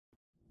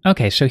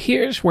Okay, so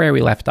here's where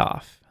we left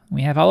off.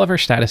 We have all of our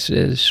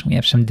statuses, we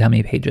have some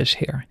dummy pages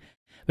here.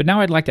 But now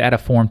I'd like to add a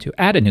form to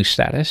add a new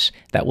status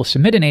that will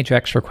submit an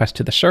AJAX request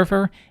to the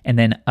server and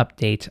then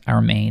update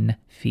our main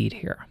feed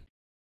here.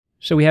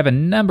 So we have a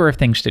number of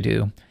things to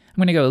do. I'm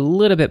going to go a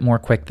little bit more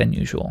quick than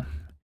usual.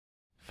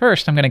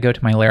 First, I'm going to go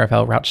to my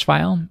Laravel routes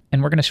file,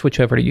 and we're going to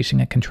switch over to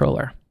using a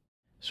controller.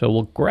 So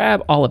we'll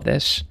grab all of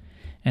this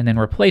and then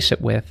replace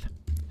it with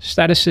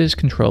statuses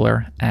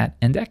controller at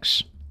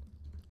index.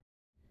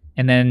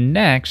 And then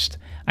next,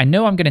 I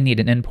know I'm going to need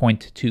an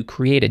endpoint to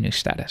create a new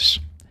status.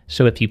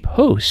 So if you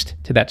post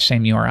to that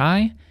same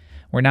URI,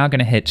 we're now going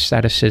to hit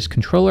statuses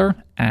controller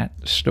at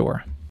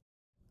store.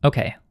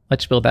 Okay,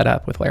 let's build that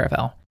up with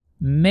Laravel.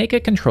 Make a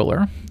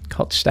controller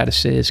called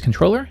statuses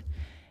controller,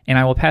 and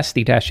I will pass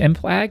the -m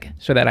flag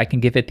so that I can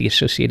give it the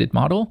associated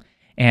model,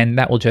 and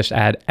that will just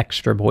add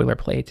extra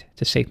boilerplate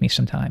to save me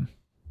some time.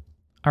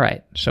 All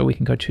right, so we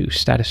can go to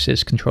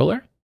statuses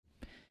controller.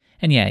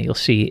 And yeah, you'll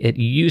see it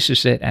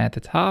uses it at the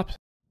top,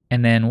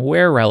 and then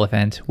where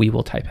relevant, we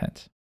will type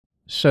it.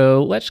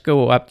 So let's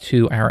go up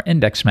to our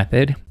index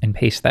method and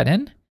paste that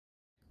in,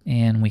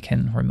 and we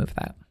can remove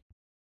that.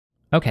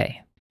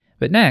 Okay,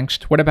 but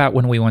next, what about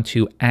when we want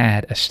to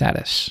add a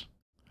status?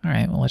 All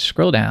right, well, let's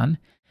scroll down.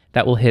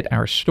 That will hit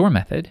our store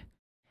method,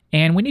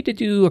 and we need to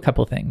do a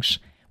couple things.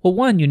 Well,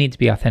 one, you need to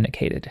be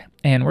authenticated,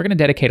 and we're going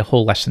to dedicate a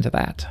whole lesson to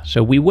that.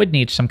 So we would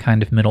need some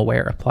kind of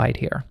middleware applied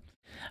here.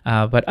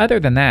 But other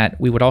than that,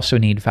 we would also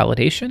need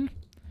validation,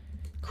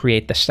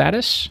 create the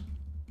status,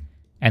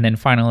 and then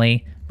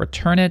finally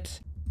return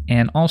it,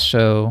 and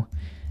also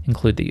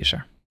include the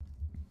user.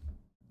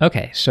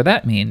 Okay, so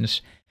that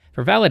means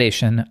for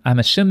validation, I'm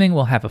assuming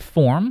we'll have a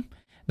form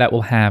that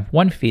will have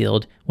one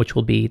field, which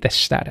will be the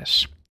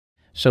status.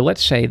 So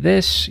let's say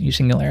this,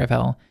 using the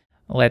Laravel,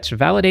 let's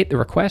validate the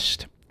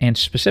request, and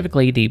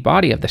specifically the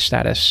body of the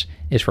status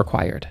is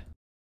required.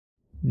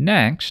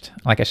 Next,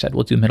 like I said,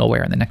 we'll do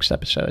middleware in the next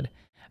episode.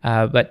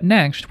 But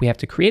next, we have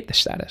to create the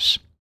status.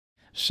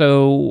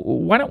 So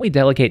why don't we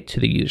delegate to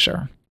the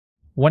user?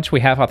 Once we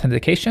have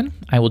authentication,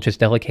 I will just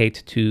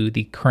delegate to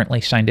the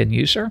currently signed in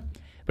user.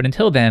 But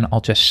until then,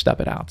 I'll just stub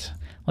it out.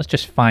 Let's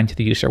just find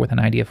the user with an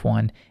ID of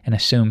 1 and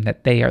assume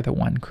that they are the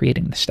one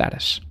creating the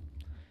status.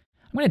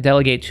 I'm going to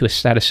delegate to a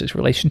statuses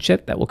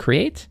relationship that we'll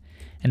create,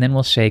 and then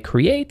we'll say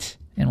create,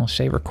 and we'll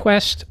say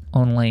request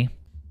only,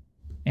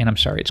 and I'm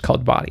sorry, it's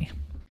called body.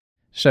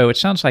 So it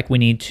sounds like we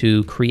need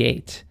to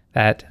create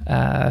that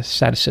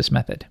statuses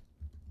method.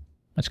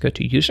 Let's go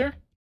to user,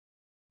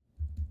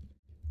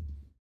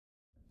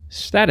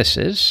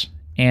 statuses,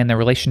 and the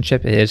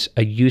relationship is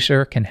a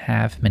user can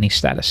have many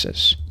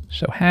statuses.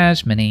 So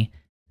has many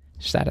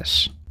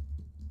status.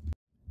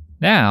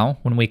 Now,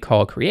 when we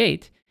call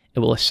create, it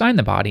will assign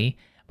the body,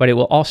 but it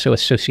will also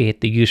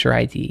associate the user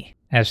ID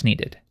as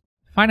needed.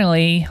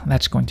 Finally,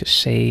 that's going to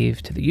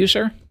save to the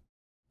user.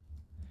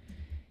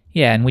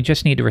 Yeah, and we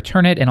just need to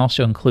return it and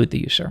also include the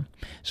user.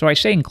 So I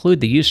say include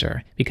the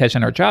user because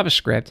in our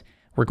JavaScript,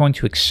 we're going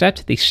to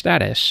accept the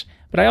status,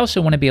 but I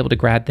also want to be able to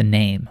grab the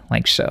name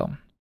like so.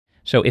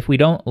 So if we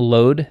don't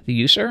load the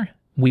user,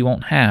 we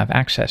won't have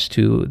access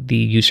to the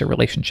user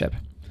relationship.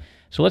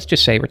 So let's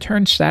just say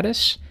return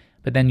status,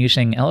 but then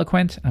using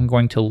Eloquent, I'm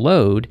going to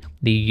load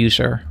the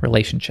user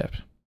relationship.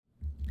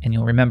 And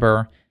you'll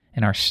remember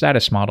in our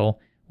status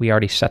model, we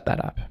already set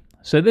that up.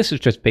 So this is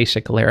just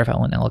basic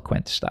Laravel and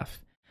Eloquent stuff.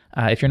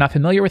 If you're not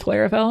familiar with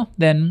Laravel,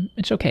 then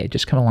it's okay,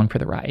 just come along for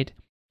the ride.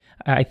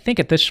 I think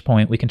at this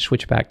point we can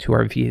switch back to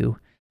our view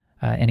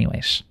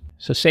anyways.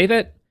 So save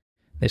it,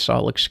 this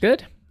all looks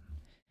good.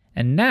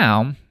 And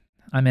now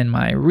I'm in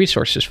my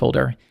resources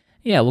folder.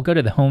 Yeah, we'll go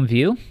to the home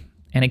view.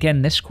 And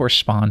again, this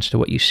corresponds to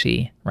what you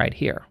see right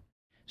here.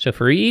 So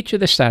for each of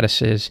the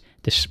statuses,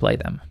 display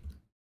them.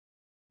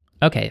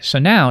 Okay, so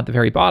now at the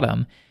very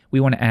bottom, we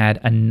want to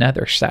add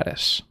another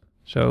status.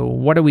 So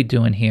what are we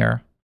doing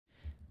here?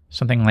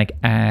 Something like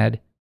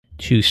add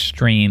to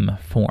stream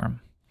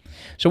form.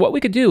 So what we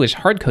could do is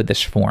hardcode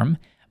this form,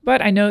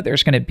 but I know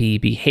there's going to be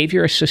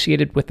behavior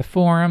associated with the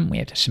form. We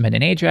have to submit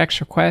an AJAX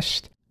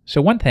request.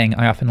 So one thing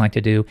I often like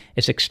to do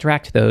is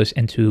extract those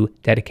into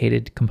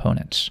dedicated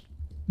components.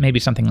 Maybe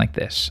something like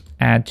this,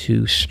 add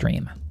to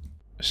stream.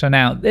 So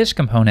now this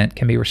component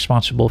can be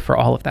responsible for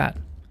all of that.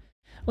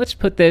 Let's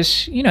put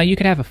this, you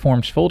could have a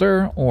forms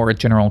folder or a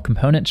general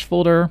components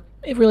folder.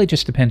 It really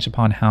just depends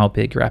upon how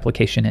big your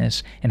application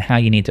is and how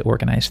you need to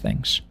organize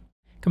things.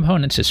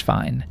 Components is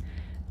fine.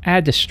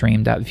 Add to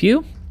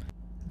stream.view.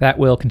 That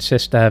will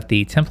consist of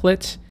the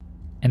template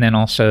and then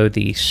also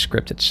the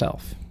script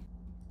itself.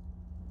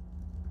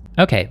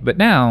 Okay, but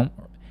now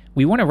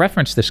we want to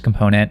reference this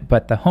component,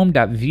 but the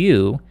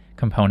home.view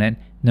component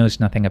knows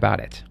nothing about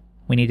it.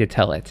 We need to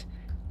tell it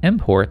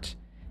import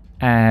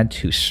add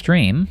to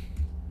stream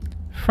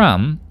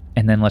from,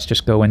 and then let's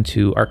just go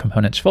into our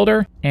components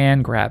folder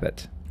and grab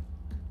it.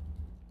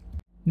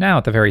 Now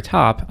at the very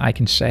top, I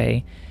can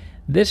say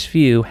this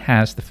view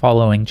has the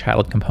following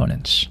child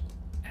components,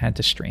 add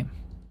to stream.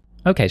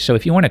 Okay, so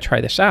if you want to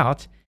try this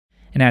out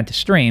and add to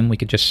stream, we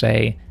could just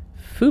say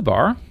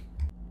foobar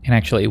And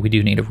actually, we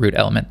do need a root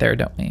element there,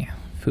 don't we?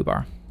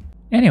 Foobar.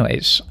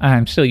 Anyways,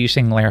 I'm still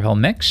using Laravel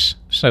Mix,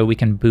 so we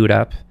can boot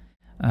up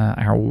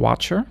our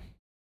watcher.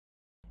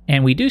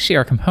 And we do see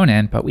our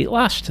component, but we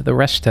lost the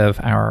rest of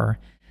our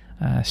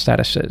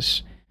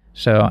statuses.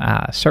 So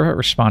server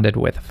responded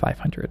with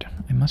 500.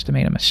 I must have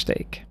made a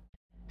mistake.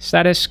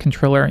 Status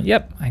controller,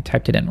 yep, I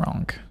typed it in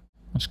wrong.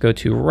 Let's go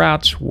to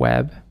routes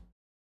web.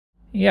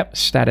 Yep,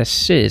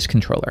 status is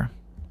controller.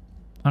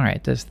 All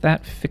right, does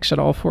that fix it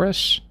all for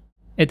us?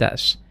 It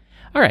does.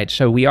 All right,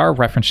 so we are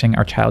referencing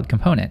our child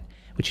component,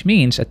 which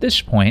means at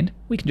this point,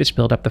 we can just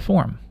build up the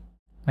form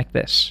like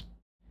this.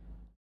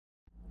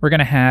 We're going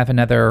to have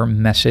another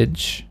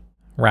message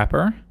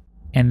wrapper,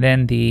 and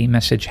then the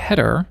message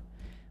header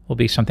will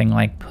be something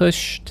like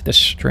push to the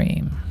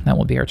stream. That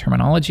will be our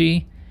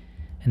terminology.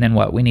 And then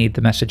what? We need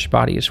the message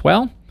body as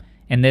well.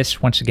 And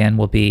this, once again,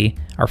 will be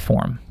our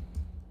form.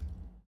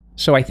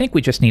 So I think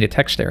we just need a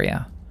text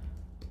area.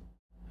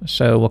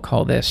 So we'll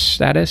call this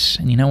status.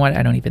 And you know what?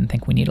 I don't even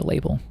think we need a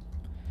label.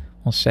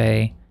 We'll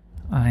say,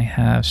 I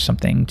have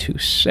something to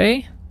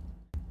say.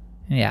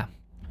 Yeah.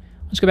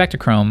 Let's go back to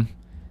Chrome,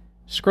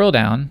 scroll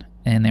down,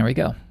 and there we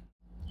go.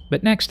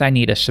 But next I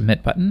need a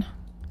submit button.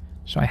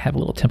 So I have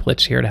little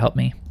templates here to help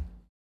me.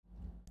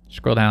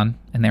 Scroll down,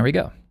 and there we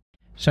go.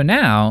 So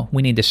now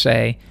we need to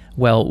say,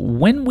 well,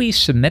 when we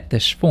submit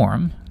this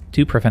form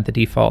to prevent the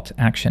default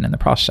action in the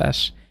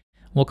process,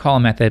 we'll call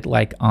a method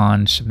like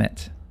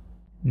onSubmit.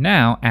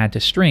 Now add to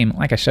stream,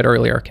 like I said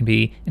earlier, can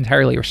be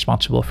entirely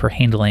responsible for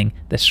handling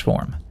this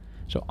form.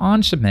 So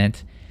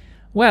onSubmit,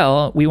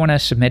 well, we want to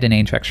submit an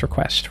AJAX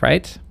request,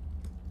 right?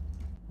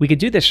 We could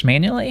do this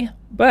manually,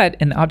 but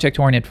in the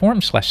object-oriented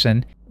forms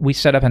lesson, we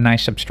set up a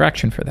nice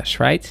abstraction for this,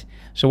 right?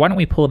 So why don't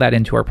we pull that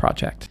into our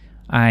project?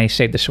 I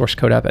saved the source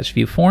code up as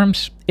view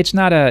forms. It's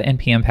not a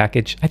NPM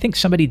package. I think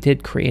somebody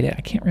did create it.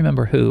 I can't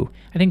remember who.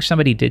 I think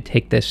somebody did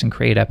take this and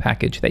create a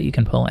package that you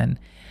can pull in,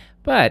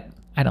 but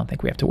I don't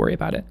think we have to worry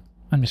about it.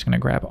 I'm just going to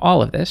grab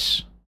all of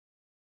this,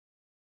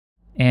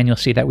 and you'll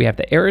see that we have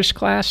the errors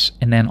class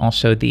and then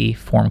also the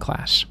form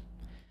class.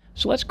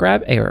 So let's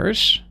grab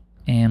errors,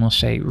 and we'll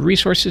say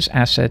resources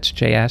assets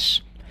JS.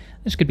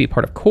 This could be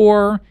part of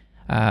core.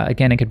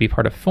 Again, it could be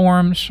part of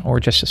forms or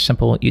just a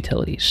simple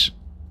utilities.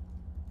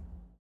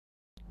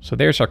 So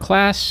there's our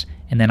class,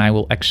 and then I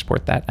will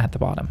export that at the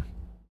bottom.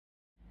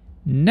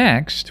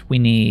 Next, we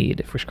need,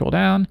 if we scroll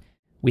down,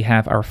 we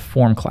have our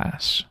form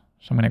class.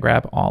 So I'm going to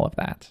grab all of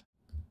that.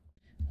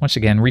 Once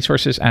again,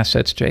 resources,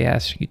 assets,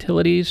 JS,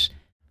 utilities,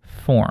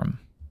 form,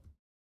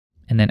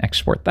 and then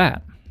export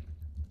that.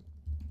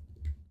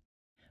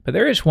 But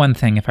there is one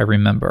thing, if I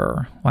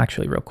remember, well,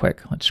 actually real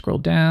quick, let's scroll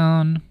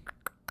down.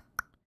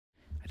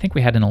 I think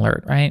we had an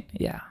alert, right?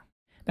 Yeah,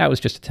 that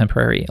was just a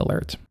temporary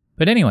alert.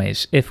 But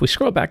anyways, if we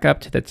scroll back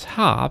up to the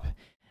top,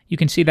 you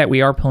can see that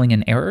we are pulling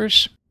in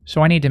errors.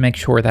 So I need to make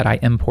sure that I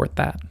import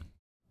that.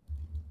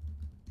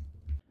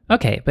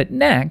 Okay, but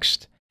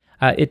next,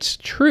 it's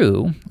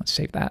true, let's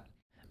save that.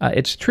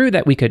 It's true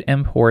that we could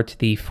import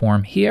the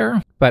form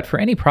here, but for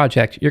any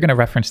project, you're going to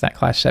reference that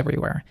class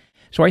everywhere.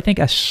 So I think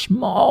a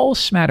small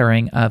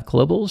smattering of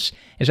globals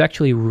is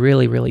actually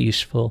really, really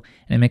useful,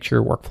 and it makes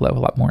your workflow a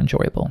lot more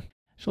enjoyable.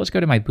 So let's go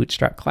to my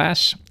Bootstrap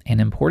class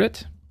and import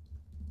it.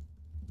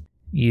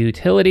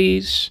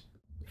 Utilities,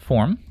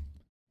 form,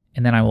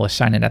 and then I will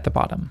assign it at the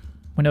bottom.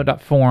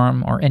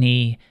 Window.form or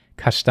any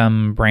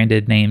custom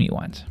branded name you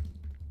want.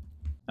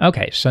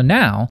 Okay, so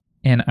now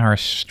in our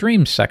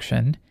stream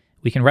section,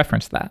 we can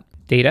reference that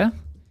data,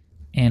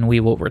 and we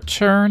will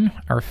return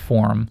our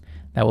form.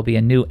 That will be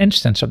a new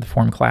instance of the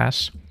form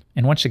class.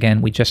 And once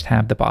again, we just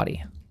have the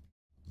body.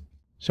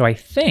 So I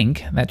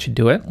think that should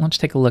do it. Let's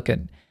take a look at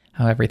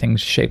how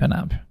everything's shaping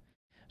up.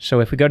 So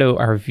if we go to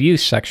our view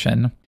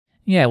section,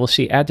 yeah, we'll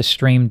see add to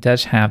stream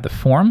does have the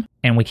form,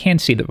 and we can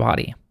see the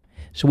body.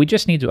 So we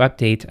just need to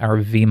update our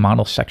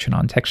vModel section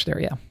on text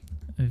area.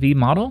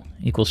 vModel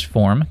equals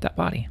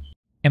form.body.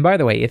 And by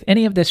the way, if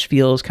any of this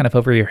feels kind of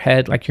over your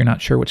head, like you're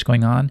not sure what's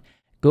going on,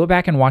 go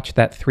back and watch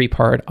that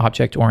 3-part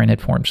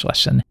object-oriented forms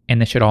lesson,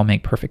 and this should all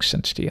make perfect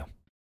sense to you.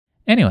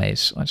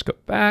 Anyways, let's go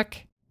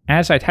back.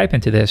 As I type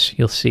into this,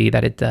 you'll see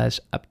that it does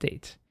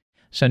update.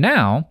 So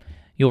now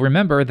you'll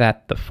remember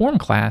that the form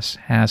class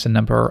has a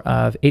number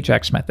of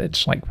AJAX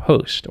methods like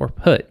post or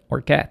put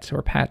or get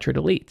or patch or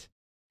delete.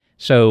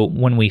 So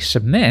when we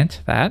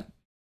submit that,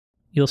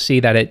 you'll see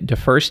that it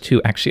defers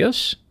to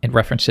Axios, it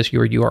references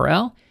your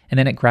URL, and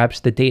then it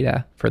grabs the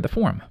data for the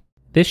form.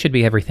 This should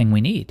be everything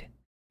we need.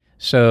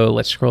 So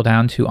let's scroll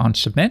down to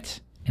onSubmit,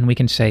 and we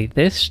can say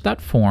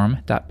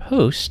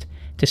this.form.post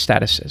to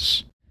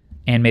statuses.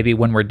 And maybe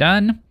when we're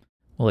done,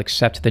 we'll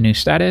accept the new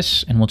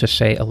status, and we'll just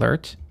say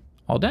alert,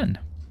 all done.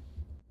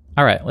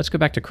 All right, let's go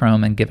back to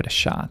Chrome and give it a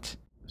shot.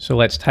 So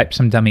let's type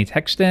some dummy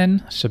text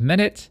in,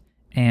 submit it,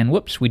 and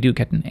whoops, we do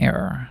get an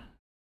error.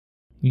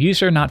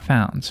 User not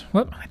found.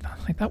 Whoop,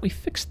 I thought we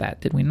fixed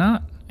that, did we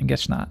not? I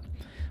guess not.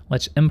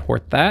 Let's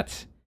import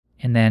that,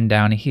 and then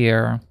down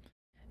here,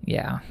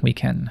 yeah, we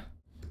can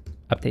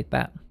update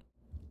that.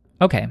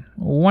 Okay,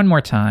 one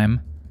more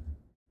time.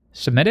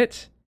 Submit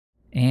it,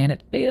 And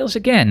it fails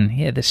again.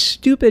 Yeah, the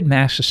stupid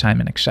mass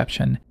assignment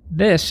exception.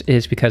 This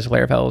is because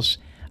Laravel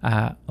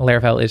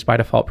is by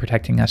default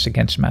protecting us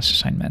against mass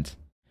assignment.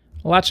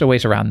 Lots of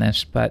ways around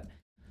this, but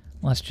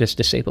let's just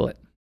disable it.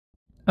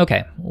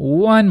 Okay,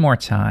 one more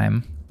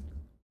time.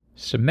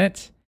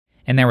 Submit,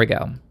 and there we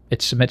go.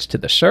 It submits to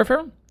the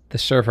server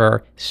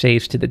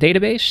saves to the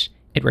database,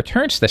 it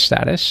returns the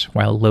status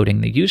while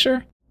loading the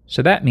user.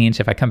 So that means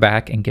if I come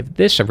back and give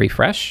this a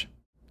refresh,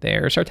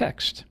 there's our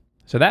text.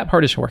 So that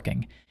part is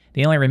working.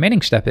 The only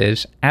remaining step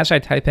is, as I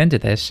type into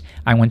this,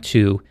 I want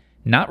to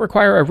not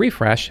require a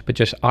refresh, but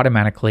just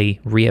automatically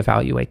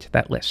reevaluate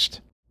that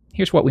list.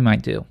 Here's what we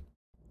might do.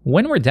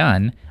 When we're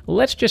done,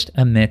 let's just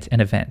emit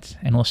an event,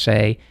 and we'll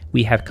say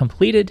we have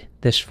completed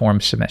this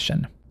form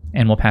submission,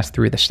 and we'll pass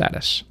through the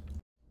status.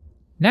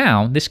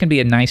 Now, this can be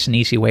a nice and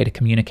easy way to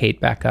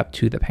communicate back up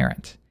to the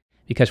parent,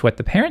 because what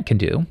the parent can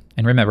do,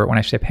 and remember, when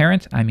I say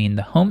parent, I mean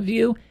the home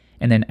view,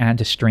 and then add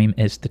to stream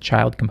is the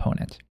child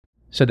component.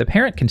 So the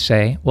parent can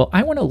say, well,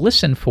 I want to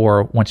listen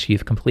for once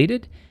you've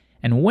completed,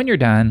 and when you're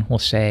done, we'll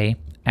say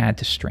add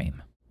to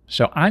stream.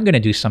 So I'm going to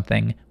do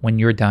something when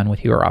you're done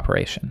with your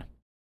operation.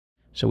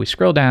 So we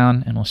scroll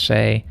down and we'll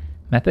say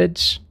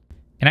methods,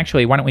 and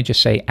actually, why don't we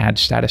just say add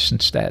status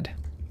instead?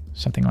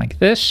 Something like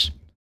this.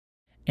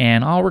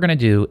 And all we're going to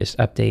do is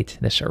update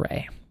this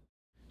array.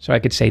 So I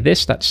could say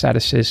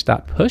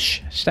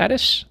this.statuses.push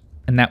status,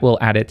 and that will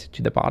add it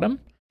to the bottom.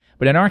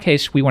 But in our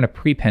case, we want to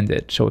prepend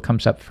it so it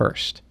comes up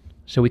first.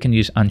 So we can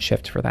use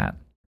unshift for that.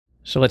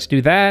 So let's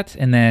do that,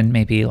 and then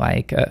maybe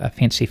like a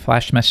fancy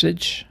flash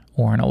message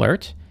or an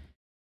alert.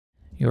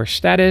 Your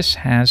status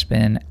has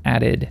been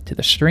added to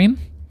the stream.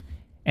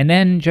 And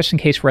then just in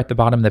case we're at the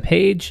bottom of the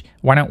page,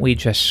 why don't we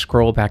just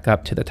scroll back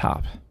up to the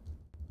top?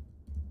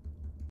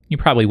 You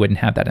probably wouldn't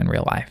have that in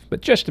real life,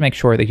 but just to make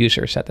sure the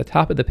user is at the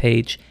top of the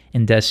page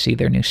and does see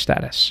their new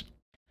status.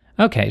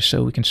 Okay,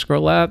 so we can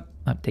scroll up,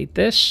 update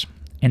this,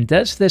 and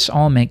does this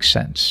all make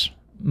sense?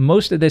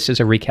 Most of this is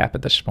a recap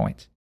at this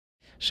point.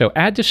 So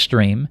add to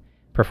stream,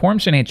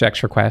 performs an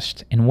AJAX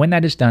request, and when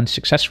that is done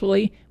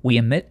successfully, we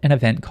emit an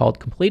event called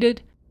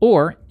completed,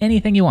 or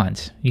anything you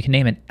want. You can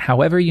name it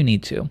however you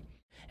need to,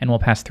 and we'll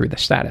pass through the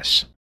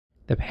status.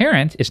 The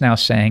parent is now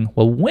saying,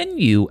 well, when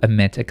you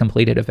emit a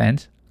completed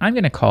event, I'm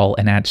going to call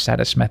an add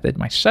status method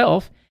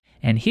myself,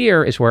 and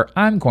here is where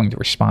I'm going to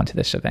respond to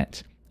this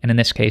event. And in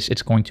this case,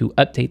 it's going to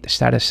update the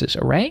statuses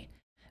array.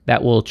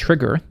 That will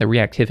trigger the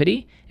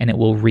reactivity, and it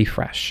will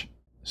refresh.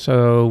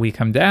 So we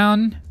come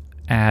down,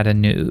 add a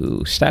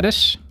new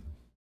status,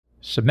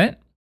 submit.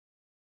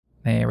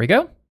 There we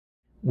go.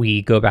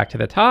 We go back to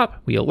the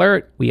top, we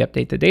alert, we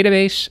update the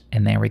database,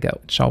 and there we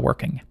go. It's all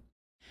working.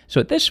 So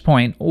at this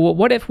point,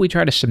 what if we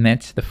try to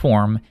submit the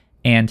form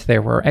and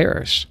there were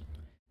errors?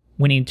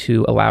 We need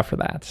to allow for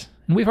that.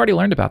 And we've already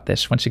learned about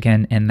this once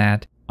again in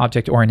that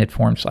object-oriented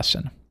forms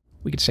lesson.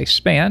 We could say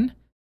span,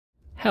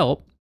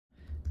 help,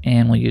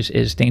 and we'll use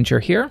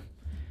isDanger here.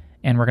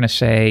 And we're going to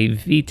say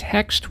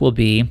vText will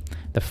be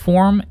the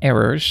form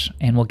errors,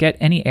 and we'll get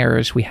any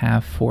errors we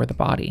have for the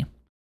body.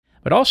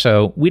 But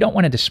also, we don't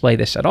want to display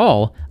this at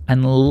all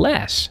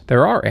unless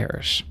there are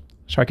errors.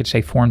 So I could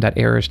say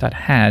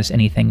form.errors.has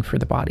anything for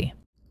the body.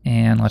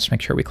 And let's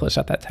make sure we close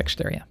out that text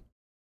area.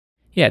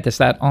 Yeah, does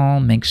that all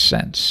make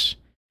sense?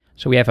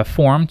 So we have a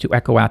form to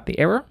echo out the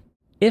error,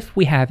 if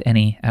we have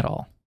any at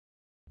all.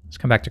 Let's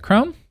come back to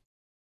Chrome,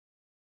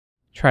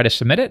 try to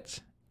submit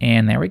it,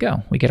 and there we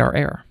go. We get our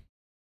error.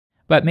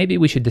 But maybe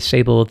we should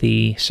disable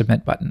the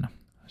submit button.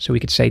 So we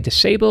could say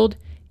disabled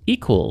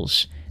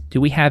equals,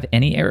 do we have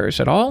any errors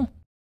at all?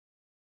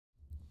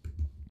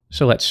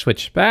 So let's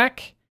switch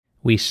back,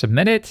 we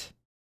submit it,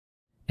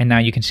 and now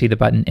you can see the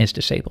button is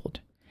disabled.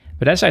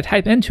 But as I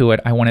type into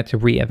it, I want it to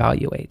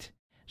reevaluate.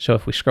 So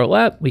if we scroll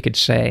up, we could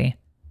say,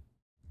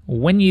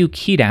 when you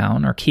key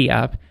down or key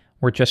up,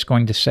 we're just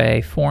going to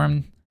say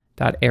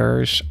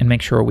form.errors and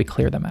make sure we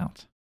clear them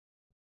out.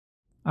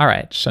 All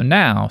right, so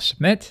now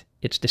submit,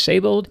 it's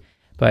disabled,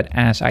 but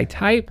as I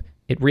type,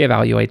 it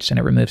reevaluates and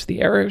it removes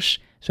the errors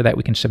so that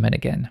we can submit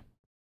again.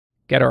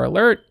 Get our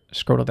alert,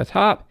 scroll to the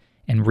top,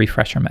 and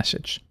refresh our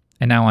message.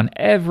 And now on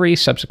every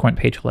subsequent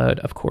page load,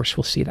 of course,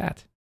 we'll see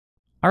that.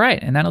 All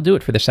right, and that'll do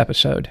it for this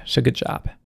episode, so good job.